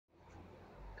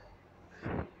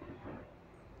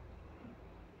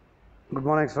Good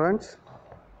morning, students.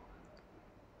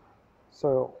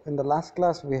 So, in the last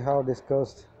class, we have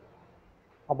discussed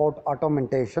about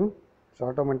automation. So,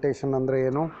 automation andre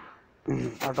ಏನು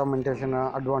automation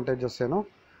advantages ಏನು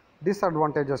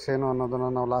disadvantages ಏನು ಅನ್ನೋದನ್ನು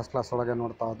ನಾವು last class ಒಳಗೆ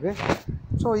ನೋಡ್ತಾ ಇದ್ವಿ.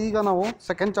 ಸೊ ಈಗ ನಾವು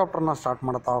ಸೆಕೆಂಡ್ ಚಾಪ್ಟರ್ನ ಸ್ಟಾರ್ಟ್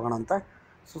ಮಾಡ್ತಾ ಹೋಗೋಣಂತೆ.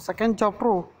 So second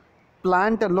chapter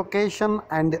plant location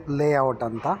and layout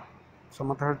ಅಂತ. ಸೊ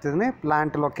ಮತ್ತೆ ಹೇಳ್ತಿದ್ದೀನಿ,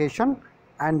 ಪ್ಲ್ಯಾಂಟ್ ಲೊಕೇಶನ್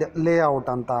ಆ್ಯಂಡ್ ಲೇಔಟ್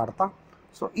ಅಂತ ಅರ್ಥ.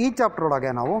 ಸೊ ಈ ಚಾಪ್ಟರ್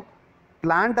ಒಳಗೆ ನಾವು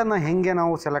ಪ್ಲ್ಯಾಂಟನ್ನು ಹೇಗೆ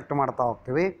ನಾವು ಸೆಲೆಕ್ಟ್ ಮಾಡ್ತಾ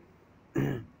ಹೋಗ್ತೀವಿ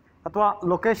ಅಥವಾ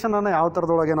ಲೊಕೇಶನನ್ನು ಯಾವ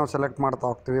ಥರದೊಳಗೆ ನಾವು ಸೆಲೆಕ್ಟ್ ಮಾಡ್ತಾ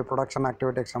ಹೋಗ್ತೀವಿ ಪ್ರೊಡಕ್ಷನ್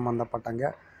ಆ್ಯಕ್ಟಿವಿಟಿಗೆ ಸಂಬಂಧಪಟ್ಟಂಗೆ.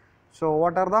 So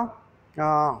what are the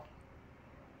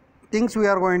things we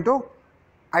are going to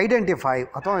identify,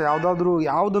 ಅಥವಾ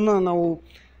ಯಾವುದನ್ನು ನಾವು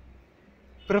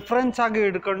ಪ್ರಿಫರೆನ್ಸ್ ಆಗಿ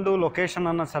ಇಟ್ಕೊಂಡು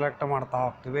ಲೊಕೇಶನನ್ನು ಸೆಲೆಕ್ಟ್ ಮಾಡ್ತಾ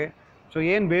ಹೋಗ್ತೀವಿ. ಸೊ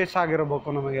ಏನು ಬೇಸ್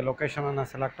ಆಗಿರಬೇಕು ನಮಗೆ ಲೊಕೇಶನನ್ನು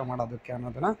ಸೆಲೆಕ್ಟ್ ಮಾಡೋದಕ್ಕೆ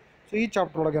ಅನ್ನೋದನ್ನು ಸೊ ಈ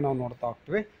ಚಾಪ್ಟರ್ ಒಳಗೆ ನಾವು ನೋಡ್ತಾ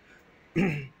ಹೋಗ್ತೀವಿ.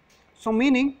 So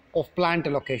meaning of plant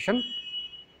location.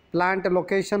 Plant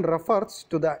location refers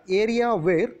to the area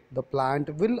where the plant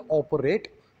will operate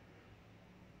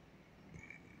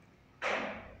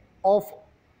of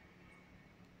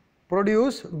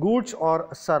produce goods or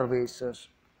services.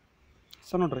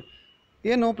 So ನೋಡ್ರಿ,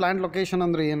 ಏನು ಪ್ಲ್ಯಾಂಟ್ ಲೊಕೇಶನ್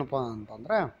ಅಂದರೆ ಏನಪ್ಪ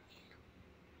ಅಂತಂದರೆ,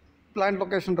 plant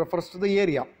location refers to the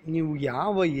area. ನೀವು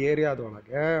ಯಾವ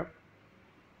ಏರಿಯಾದೊಳಗೆ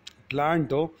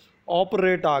ಪ್ಲ್ಯಾಂಟು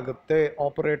ಆಪರೇಟ್ ಆಗುತ್ತೆ,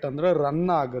 operate ಅಂದರೆ run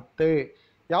ಆಗುತ್ತೆ,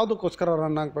 ಯಾವುದಕ್ಕೋಸ್ಕರ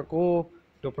ರನ್ ಆಗಬೇಕು,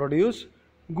 to produce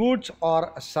goods R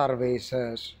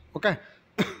services. Okay,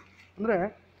 ಅಂದರೆ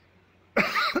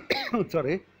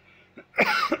ಸಾರಿ,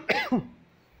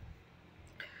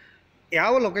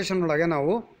 ಯಾವ ಲೊಕೇಶನ್ ಒಳಗೆ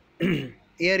ನಾವು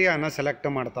ಏರಿಯಾನ ಸೆಲೆಕ್ಟ್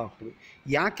ಮಾಡ್ತಾ ಹೋಗ್ತೀವಿ.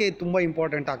 ಯಾಕೆ ತುಂಬ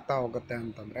ಇಂಪಾರ್ಟೆಂಟ್ ಆಗ್ತಾ ಹೋಗುತ್ತೆ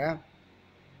ಅಂತಂದರೆ,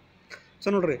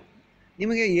 ಸೊ ನೋಡ್ರಿ,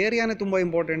 ನಿಮಗೆ ಏರಿಯಾನೇ ತುಂಬ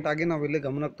ಇಂಪಾರ್ಟೆಂಟ್ ಆಗಿ ನಾವು ಇಲ್ಲಿ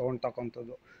ಗಮನಕ್ಕೆ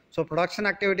ತೊಗೊಳ್ತಕ್ಕಂಥದ್ದು. ಸೊ ಪ್ರೊಡಕ್ಷನ್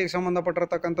ಆ್ಯಕ್ಟಿವಿಟಿಗೆ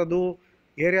ಸಂಬಂಧಪಟ್ಟಿರ್ತಕ್ಕಂಥದ್ದು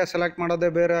ಏರಿಯಾ ಸೆಲೆಕ್ಟ್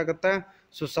ಮಾಡೋದೇ ಬೇರೆ ಆಗುತ್ತೆ.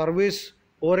 ಸೊ ಸರ್ವಿಸ್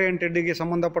ಓರಿಯೆಂಟೆಡ್ಗೆ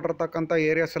ಸಂಬಂಧಪಟ್ಟಿರ್ತಕ್ಕಂಥ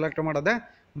ಏರಿಯಾ ಸೆಲೆಕ್ಟ್ ಮಾಡೋದೇ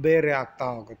ಬೇರೆ ಆಗ್ತಾ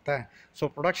ಹೋಗುತ್ತೆ. ಸೊ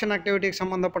ಪ್ರೊಡಕ್ಷನ್ ಆ್ಯಕ್ಟಿವಿಟಿಗೆ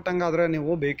ಸಂಬಂಧಪಟ್ಟಂಗೆ ಆದರೆ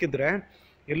ನೀವು ಬೇಕಿದ್ದರೆ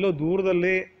ಎಲ್ಲೋ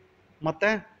ದೂರದಲ್ಲಿ, ಮತ್ತು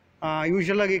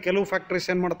ಯೂಶ್ವಲಾಗಿ ಕೆಲವು ಫ್ಯಾಕ್ಟ್ರೀಸ್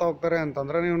ಏನು ಮಾಡ್ತಾ ಹೋಗ್ತಾರೆ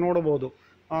ಅಂತಂದರೆ, ನೀವು ನೋಡ್ಬೋದು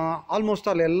ಆಲ್ಮೋಸ್ಟ್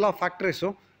ಅಲ್ಲಿ ಎಲ್ಲ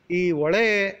ಫ್ಯಾಕ್ಟ್ರೀಸು ಈ ಹೊಳೆ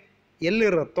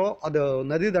ಎಲ್ಲಿರುತ್ತೋ ಅದು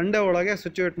ನದಿ ದಂಡೆ ಒಳಗೆ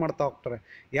ಸಿಚುವೇಟ್ ಮಾಡ್ತಾ ಹೋಗ್ತಾರೆ.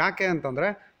 ಯಾಕೆ ಅಂತಂದರೆ,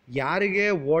 ಯಾರಿಗೆ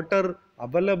ವಾಟರ್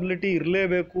ಅವೈಲಬಿಲಿಟಿ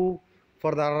ಇರಲೇಬೇಕು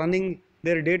for the running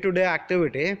there day to day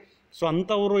activity, so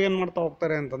ಅಂಥವರು ಏನು ಮಾಡ್ತಾ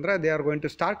ಹೋಗ್ತಾರೆ ಅಂತಂದರೆ, they are going to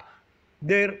start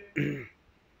there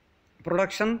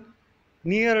production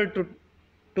near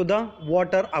to the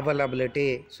water availability.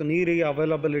 So ನೀರಿಗೆ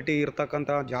ಅವೈಲಬಿಲಿಟಿ ಇರ್ತಕ್ಕಂಥ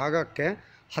ಜಾಗಕ್ಕೆ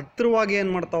ಹತ್ತಿರವಾಗಿ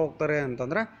ಏನು ಮಾಡ್ತಾ ಹೋಗ್ತಾರೆ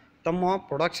ಅಂತಂದರೆ, ತಮ್ಮ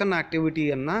ಪ್ರೊಡಕ್ಷನ್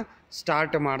ಆ್ಯಕ್ಟಿವಿಟಿಯನ್ನು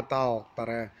ಸ್ಟಾರ್ಟ್ ಮಾಡ್ತಾ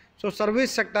ಹೋಗ್ತಾರೆ. ಸೊ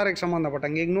ಸರ್ವಿಸ್ ಸೆಕ್ಟರಿಗೆ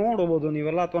ಸಂಬಂಧಪಟ್ಟಂಗೆ ಈಗ ನೋಡ್ಬೋದು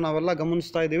ನೀವೆಲ್ಲ, ಅಥವಾ ನಾವೆಲ್ಲ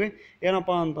ಗಮನಿಸ್ತಾ ಇದ್ದೀವಿ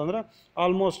ಏನಪ್ಪ ಅಂತಂದರೆ,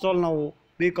 ಆಲ್ಮೋಸ್ಟ್ ಆಲ್ ನಾವು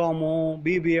BCom,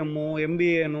 BBM,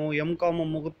 MBA, MCom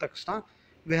ಮುಗಿದ ತಕ್ಷಣ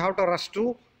we have to rush to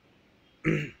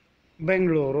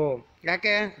Bengaluru.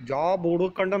 ಯಾಕೆ, ಜಾಬ್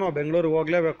ಹುಡುಕೊಂಡು ನಾವು ಬೆಂಗಳೂರಿಗೆ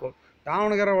ಹೋಗಲೇಬೇಕು.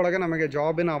 ದಾವಣಗೆರೆ ಒಳಗೆ ನಮಗೆ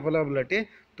ಜಾಬಿನ ಅವೈಲಬಿಲಿಟಿ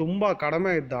ತುಂಬ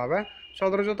ಕಡಿಮೆ ಇದ್ದಾವೆ. ಸೊ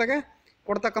ಅದ್ರ ಜೊತೆಗೆ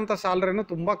ಕೊಡ್ತಕ್ಕಂಥ ಸ್ಯಾಲ್ರಿನೂ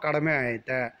ತುಂಬ ಕಡಿಮೆ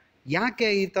ಐತೆ. ಯಾಕೆ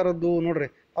ಈ ಥರದ್ದು ನೋಡ್ರಿ,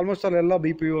 ಆಲ್ಮೋಸ್ಟ್ ಅಲ್ಲೆಲ್ಲ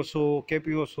BPOs,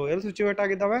 KPOs ಎಲ್ಲಿ ಸಿಚುವೇಟ್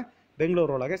ಆಗಿದ್ದಾವೆ,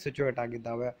 ಬೆಂಗಳೂರೊಳಗೆ ಸಿಚುವೇಟ್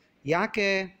ಆಗಿದ್ದಾವೆ. ಯಾಕೆ,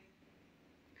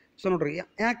 ಸೊ ನೋಡ್ರಿ,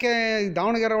 ಯಾಕೆ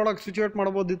ದಾವಣಗೆರೆ ಒಳಗೆ ಸಿಚುವೇಟ್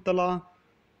ಮಾಡ್ಬೋದಿತ್ತಲ್ಲ,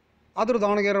 ಆದರೂ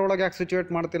ದಾವಣಗೆರೆ ಒಳಗೆ ಯಾಕೆ ಸಿಚುವೇಟ್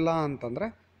ಮಾಡ್ತಿಲ್ಲ ಅಂತಂದರೆ,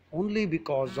 only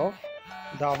because of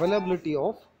the availability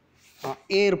of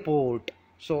airport.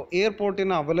 So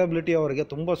ಏರ್ಪೋರ್ಟಿನ availability ಅವರಿಗೆ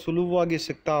ತುಂಬ ಸುಲಭವಾಗಿ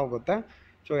ಸಿಗ್ತಾ ಹೋಗುತ್ತೆ.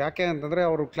 ಸೊ ಯಾಕೆ ಅಂತಂದರೆ,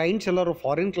 ಅವರು ಕ್ಲೈಂಟ್ಸ್ ಎಲ್ಲರೂ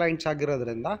ಫಾರಿನ್ ಕ್ಲೈಂಟ್ಸ್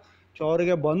ಆಗಿರೋದ್ರಿಂದ, ಸೊ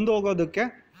ಅವರಿಗೆ ಬಂದು ಹೋಗೋದಕ್ಕೆ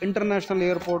ಇಂಟರ್ನ್ಯಾಷನಲ್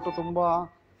ಏರ್ಪೋರ್ಟು ತುಂಬ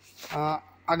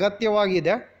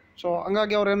ಅಗತ್ಯವಾಗಿದೆ. ಸೊ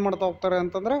ಹಂಗಾಗಿ ಅವ್ರು ಏನು ಮಾಡ್ತಾ ಹೋಗ್ತಾರೆ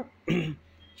ಅಂತಂದರೆ,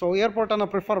 ಸೊ ಏರ್ಪೋರ್ಟನ್ನು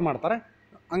ಪ್ರಿಫರ್ ಮಾಡ್ತಾರೆ.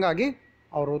 ಹಂಗಾಗಿ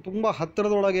ಅವರು ತುಂಬ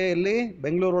ಹತ್ತಿರದೊಳಗೆ ಇಲ್ಲಿ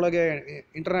ಬೆಂಗಳೂರೊಳಗೆ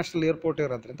ಇಂಟರ್ನ್ಯಾಷನಲ್ ಏರ್ಪೋರ್ಟ್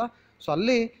ಇರೋದ್ರಿಂದ ಸೊ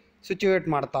ಅಲ್ಲಿ ಸಿಚುವೇಟ್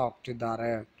ಮಾಡ್ತಾ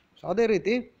ಹೋಗ್ತಿದ್ದಾರೆ. ಸೊ ಅದೇ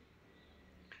ರೀತಿ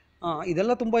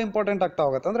ಇದೆಲ್ಲ ತುಂಬ ಇಂಪಾರ್ಟೆಂಟ್ ಆಗ್ತಾ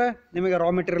ಹೋಗುತ್ತೆ. ಅಂದರೆ ನಿಮಗೆ ರಾ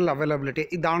ಮೆಟೀರಿಯಲ್ ಅವೈಲಬಿಲಿಟಿ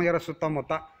ಈ ದಾವಣಗೆರೆ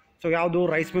ಸುತ್ತಮುತ್ತ, ಸೊ ಯಾವುದು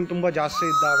ರೈಸ್ ಮಿಲ್ ತುಂಬ ಜಾಸ್ತಿ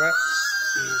ಇದ್ದಾವೆ.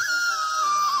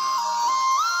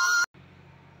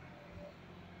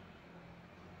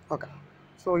 ಓಕೆ,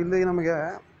 ಸೊ ಇಲ್ಲಿ ನಮಗೆ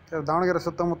ದಾವಣಗೆರೆ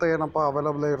ಸುತ್ತಮುತ್ತ ಏನಪ್ಪ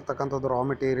ಅವೈಲಬಲ್ ಇರ್ತಕ್ಕಂಥದ್ದು ರಾ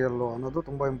ಮೆಟೀರಿಯಲ್ಲು ಅನ್ನೋದು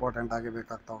ತುಂಬ ಇಂಪಾರ್ಟೆಂಟ್ ಆಗಿ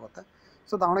ಬೇಕಾಗ್ತಾ ಹೋಗುತ್ತೆ.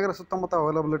 ಸೊ ದಾವಣಗೆರೆ ಸುತ್ತಮುತ್ತ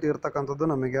ಅವೈಲಬಿಲಿಟಿ ಇರ್ತಕ್ಕಂಥದ್ದು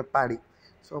ನಮಗೆ ಪ್ಯಾಡಿ.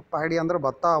 ಸೊ ಪ್ಯಾಡಿ ಅಂದರೆ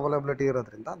ಭತ್ತ ಅವೈಲಬಿಲಿಟಿ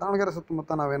ಇರೋದ್ರಿಂದ ದಾವಣಗೆರೆ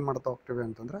ಸುತ್ತಮುತ್ತ ನಾವೇನು ಮಾಡ್ತಾ ಹೋಗ್ತೀವಿ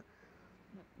ಅಂತಂದರೆ,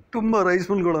 ತುಂಬ ರೈಸ್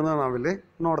ಮಿಲ್ಗಳನ್ನು ನಾವಿಲ್ಲಿ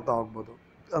ನೋಡ್ತಾ ಹೋಗ್ಬೋದು.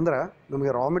 ಅಂದರೆ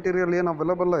ನಮಗೆ ರಾ ಮೆಟೀರಿಯಲ್ ಏನು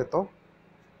ಅವೈಲಬಲ್ ಆಯಿತು,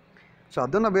 ಸೊ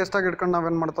ಅದನ್ನು ಬೇಸ್ಟಾಗಿ ಇಟ್ಕೊಂಡು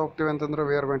ನಾವೇನು ಮಾಡ್ತಾ ಹೋಗ್ತೀವಿ ಅಂತಂದರೆ,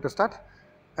 we are going to start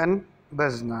an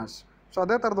business. So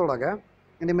ಅದೇ ಥರದೊಳಗೆ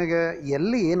ನಿಮಗೆ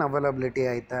ಎಲ್ಲಿ ಏನು ಅವೈಲಬಿಲಿಟಿ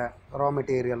ಐತೆ ರಾ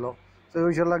ಮೆಟೀರಿಯಲ್ಲು, ಸೊ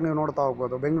ಯೂಶ್ವಲಾಗಿ ನೀವು ನೋಡ್ತಾ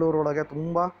ಹೋಗ್ಬೋದು ಬೆಂಗಳೂರೊಳಗೆ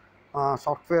ತುಂಬ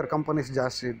ಸಾಫ್ಟ್ವೇರ್ ಕಂಪನೀಸ್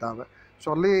ಜಾಸ್ತಿ ಇದ್ದಾವೆ. ಸೊ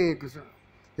ಅಲ್ಲಿ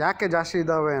ಯಾಕೆ ಜಾಸ್ತಿ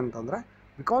ಇದ್ದಾವೆ ಅಂತಂದರೆ,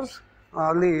 ಬಿಕಾಸ್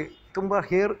ಅಲ್ಲಿ ತುಂಬ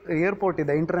ಏರ್ಪೋರ್ಟ್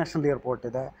ಇದೆ, ಇಂಟರ್ನ್ಯಾಷನಲ್ ಏರ್ಪೋರ್ಟ್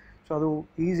ಇದೆ. ಸೊ ಅದು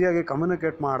ಈಸಿಯಾಗಿ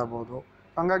ಕಮ್ಯುನಿಕೇಟ್ ಮಾಡಬೋದು.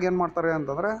 ಹಂಗಾಗಿ ಏನು ಮಾಡ್ತಾರೆ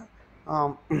ಅಂತಂದರೆ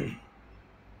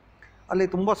ಅಲ್ಲಿ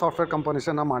ತುಂಬ ಸಾಫ್ಟ್ವೇರ್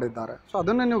ಕಂಪನೀಸನ್ನು ಮಾಡಿದ್ದಾರೆ. ಸೊ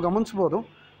ಅದನ್ನೇ ನೀವು ಗಮನಿಸ್ಬೋದು.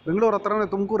 ಬೆಂಗಳೂರು ಹತ್ರನೇ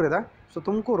ತುಮಕೂರು ಇದೆ. ಸೊ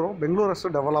ತುಮಕೂರು ಬೆಂಗಳೂರಷ್ಟು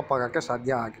ಡೆವಲಪ್ ಆಗೋಕ್ಕೆ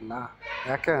ಸಾಧ್ಯ ಆಗಿಲ್ಲ.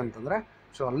 ಯಾಕೆ ಅಂತಂದರೆ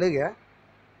ಸೊ ಅಲ್ಲಿಗೆ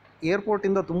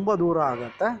ಏರ್ಪೋರ್ಟಿಂದ ತುಂಬ ದೂರ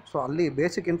ಆಗುತ್ತೆ. ಸೊ ಅಲ್ಲಿ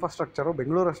ಬೇಸಿಕ್ ಇನ್ಫ್ರಾಸ್ಟ್ರಕ್ಚರು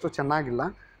ಬೆಂಗಳೂರಷ್ಟು ಚೆನ್ನಾಗಿಲ್ಲ.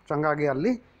 ಸೊ ಹಂಗಾಗಿ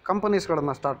ಅಲ್ಲಿ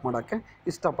ಕಂಪನೀಸ್ಗಳನ್ನು ಸ್ಟಾರ್ಟ್ ಮಾಡೋಕ್ಕೆ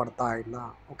ಇಷ್ಟಪಡ್ತಾ ಇಲ್ಲ.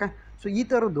 ಓಕೆ, ಸೊ ಈ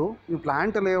ಥರದ್ದು ನೀವು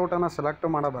ಪ್ಲ್ಯಾಂಟ್ ಲೇಔಟನ್ನು ಸೆಲೆಕ್ಟ್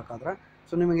ಮಾಡಬೇಕಾದ್ರೆ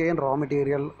ಸೊ ನಿಮಗೆ ಏನು ರಾ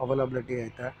ಮೆಟೀರಿಯಲ್ ಅವೈಲಬಿಲಿಟಿ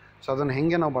ಐತೆ, ಸೊ ಅದನ್ನು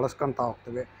ಹೇಗೆ ನಾವು ಬಳಸ್ಕೊತಾ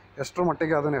ಹೋಗ್ತೀವಿ, ಎಷ್ಟರ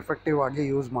ಮಟ್ಟಿಗೆ ಅದನ್ನು ಎಫೆಕ್ಟಿವ್ ಆಗಿ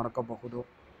ಯೂಸ್ ಮಾಡ್ಕೋಬಹುದು,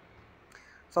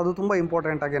 ಸೊ ಅದು ತುಂಬ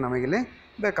ಇಂಪಾರ್ಟೆಂಟಾಗಿ ನಮಗಿಲ್ಲಿ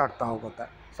ಬೇಕಾಗ್ತಾ ಹೋಗುತ್ತೆ.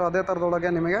 ಸೊ ಅದೇ ಥರದೊಳಗೆ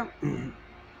ನಿಮಗೆ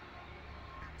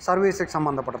ಸರ್ವಿಸಿಗೆ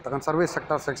ಸಂಬಂಧಪಟ್ಟಿರ್ತಕ್ಕಂಥ ಸರ್ವಿಸ್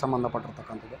ಸೆಕ್ಟರ್ಸಿಗೆ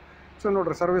ಸಂಬಂಧಪಟ್ಟಿರ್ತಕ್ಕಂಥದ್ದು. ಸೊ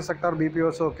ನೋಡಿರಿ, ಸರ್ವಿಸ್ ಸೆಕ್ಟರ್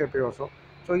BPOಸು KPOಸು.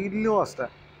 ಸೊ ಇಲ್ಲೂ ಅಷ್ಟೇ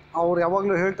ಅವ್ರು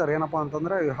ಯಾವಾಗಲೂ ಹೇಳ್ತಾರೆ ಏನಪ್ಪ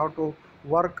ಅಂತಂದರೆ you have to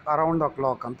work around the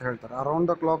clock ಅಂತ ಹೇಳ್ತಾರೆ. ಅರೌಂಡ್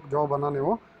ದ ಕ್ಲಾಕ್ ಜಾಬನ್ನು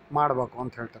ನೀವು ಮಾಡಬೇಕು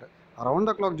ಅಂತ ಹೇಳ್ತಾರೆ. ಅರೌಂಡ್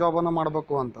ದ ಕ್ಲಾಕ್ ಜಾಬನ್ನು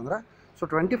ಮಾಡಬೇಕು ಅಂತಂದರೆ ಸೊ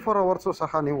 24 ಅವರ್ಸು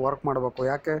ಸಹ ನೀವು ವರ್ಕ್ ಮಾಡಬೇಕು.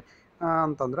 ಯಾಕೆ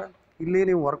ಅಂತಂದರೆ ಇಲ್ಲಿ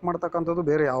ನೀವು ವರ್ಕ್ ಮಾಡ್ತಕ್ಕಂಥದ್ದು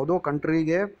ಬೇರೆ ಯಾವುದೋ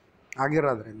ಕಂಟ್ರಿಗೆ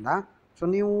ಆಗಿರೋದ್ರಿಂದ ಸೊ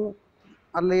ನೀವು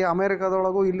ಅಲ್ಲಿ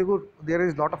ಅಮೇರಿಕಾದೊಳಗೂ ಇಲ್ಲಿಗೂ there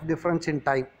is lot of difference in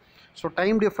time. So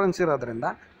time difference ಇರೋದ್ರಿಂದ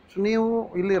ಸೊ ನೀವು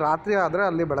ಇಲ್ಲಿ ರಾತ್ರಿ ಆದರೆ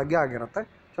ಅಲ್ಲಿ ಬೆಳಗ್ಗೆ ಆಗಿರುತ್ತೆ.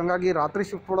 ಸೊ ಹಂಗಾಗಿ ರಾತ್ರಿ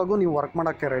ಶಿಫ್ಟ್ ಒಳಗೂ ನೀವು ವರ್ಕ್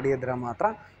ಮಾಡೋಕ್ಕೆ ರೆಡಿ ಇದ್ದರೆ ಮಾತ್ರ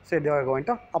so they are going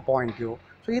to appoint you.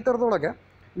 So ಈ ಥರದೊಳಗೆ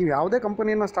ನೀವು ಯಾವುದೇ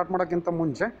ಕಂಪನಿಯನ್ನು ಸ್ಟಾರ್ಟ್ ಮಾಡೋಕ್ಕಿಂತ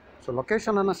ಮುಂಚೆ ಸೊ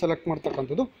ಲೊಕೇಶನನ್ನು ಸೆಲೆಕ್ಟ್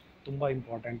ಮಾಡ್ತಕ್ಕಂಥದ್ದು ತುಂಬ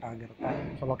ಇಂಪಾರ್ಟೆಂಟ್ ಆಗಿರುತ್ತೆ.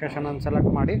 ಸೊ ಲೊಕೇಶನನ್ನು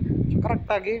ಸೆಲೆಕ್ಟ್ ಮಾಡಿ ಸೊ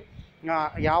ಕರೆಕ್ಟಾಗಿ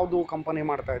ಯಾವುದು ಕಂಪನಿ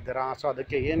ಮಾಡ್ತಾ ಇದ್ದೀರಾ, ಸೊ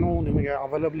ಅದಕ್ಕೆ ಏನು ನಿಮಗೆ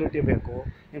ಅವೈಲಬಿಲಿಟಿ ಬೇಕು,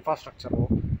 ಇನ್ಫ್ರಾಸ್ಟ್ರಕ್ಚರು.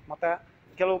 ಮತ್ತು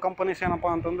ಕೆಲವು ಕಂಪನೀಸ್ ಏನಪ್ಪ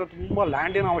ಅಂತಂದರೆ ತುಂಬ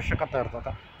ಲ್ಯಾಂಡಿನ ಅವಶ್ಯಕತೆ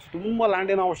ಇರ್ತದೆ. ಸೊ ತುಂಬ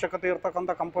ಲ್ಯಾಂಡಿನ ಅವಶ್ಯಕತೆ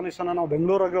ಇರ್ತಕ್ಕಂಥ ಕಂಪನೀಸನ್ನು ನಾವು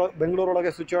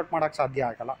ಬೆಂಗಳೂರೊಳಗೆ ಸಿಚುವೇಟ್ ಮಾಡೋಕ್ಕೆ ಸಾಧ್ಯ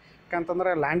ಆಗಲ್ಲ.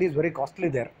 ಯಾಕಂತಂದರೆ land is very costly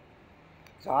there.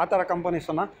 So ಆ ಥರ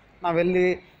ಕಂಪನೀಸನ್ನು ನಾವೆಲ್ಲಿ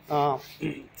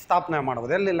ಸ್ಥಾಪನೆ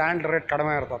ಮಾಡ್ಬೋದು, ಎಲ್ಲಿ ಲ್ಯಾಂಡ್ ರೇಟ್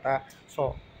ಕಡಿಮೆ ಇರ್ತದೆ. ಸೊ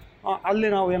ಅಲ್ಲಿ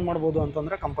ನಾವು ಏನು ಮಾಡ್ಬೋದು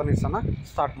ಅಂತಂದರೆ ಕಂಪನೀಸನ್ನು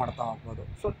ಸ್ಟಾರ್ಟ್ ಮಾಡ್ತಾ ಹೋಗ್ಬೋದು.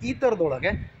 ಸೊ ಈ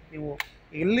ಥರದೊಳಗೆ ನೀವು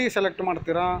ಎಲ್ಲಿ ಸೆಲೆಕ್ಟ್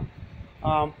ಮಾಡ್ತೀರಾ,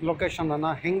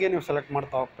 ಲೊಕೇಶನನ್ನು ಹೇಗೆ ನೀವು ಸೆಲೆಕ್ಟ್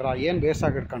ಮಾಡ್ತಾ ಹೋಗ್ತೀರಾ, ಏನು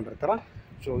ಬೇಸಾಗಿ ಇಟ್ಕೊಂಡಿರ್ತೀರ,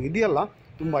 ಸೊ ಇದೆಲ್ಲ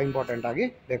ತುಂಬ ಇಂಪಾರ್ಟೆಂಟಾಗಿ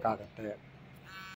ಬೇಕಾಗುತ್ತೆ.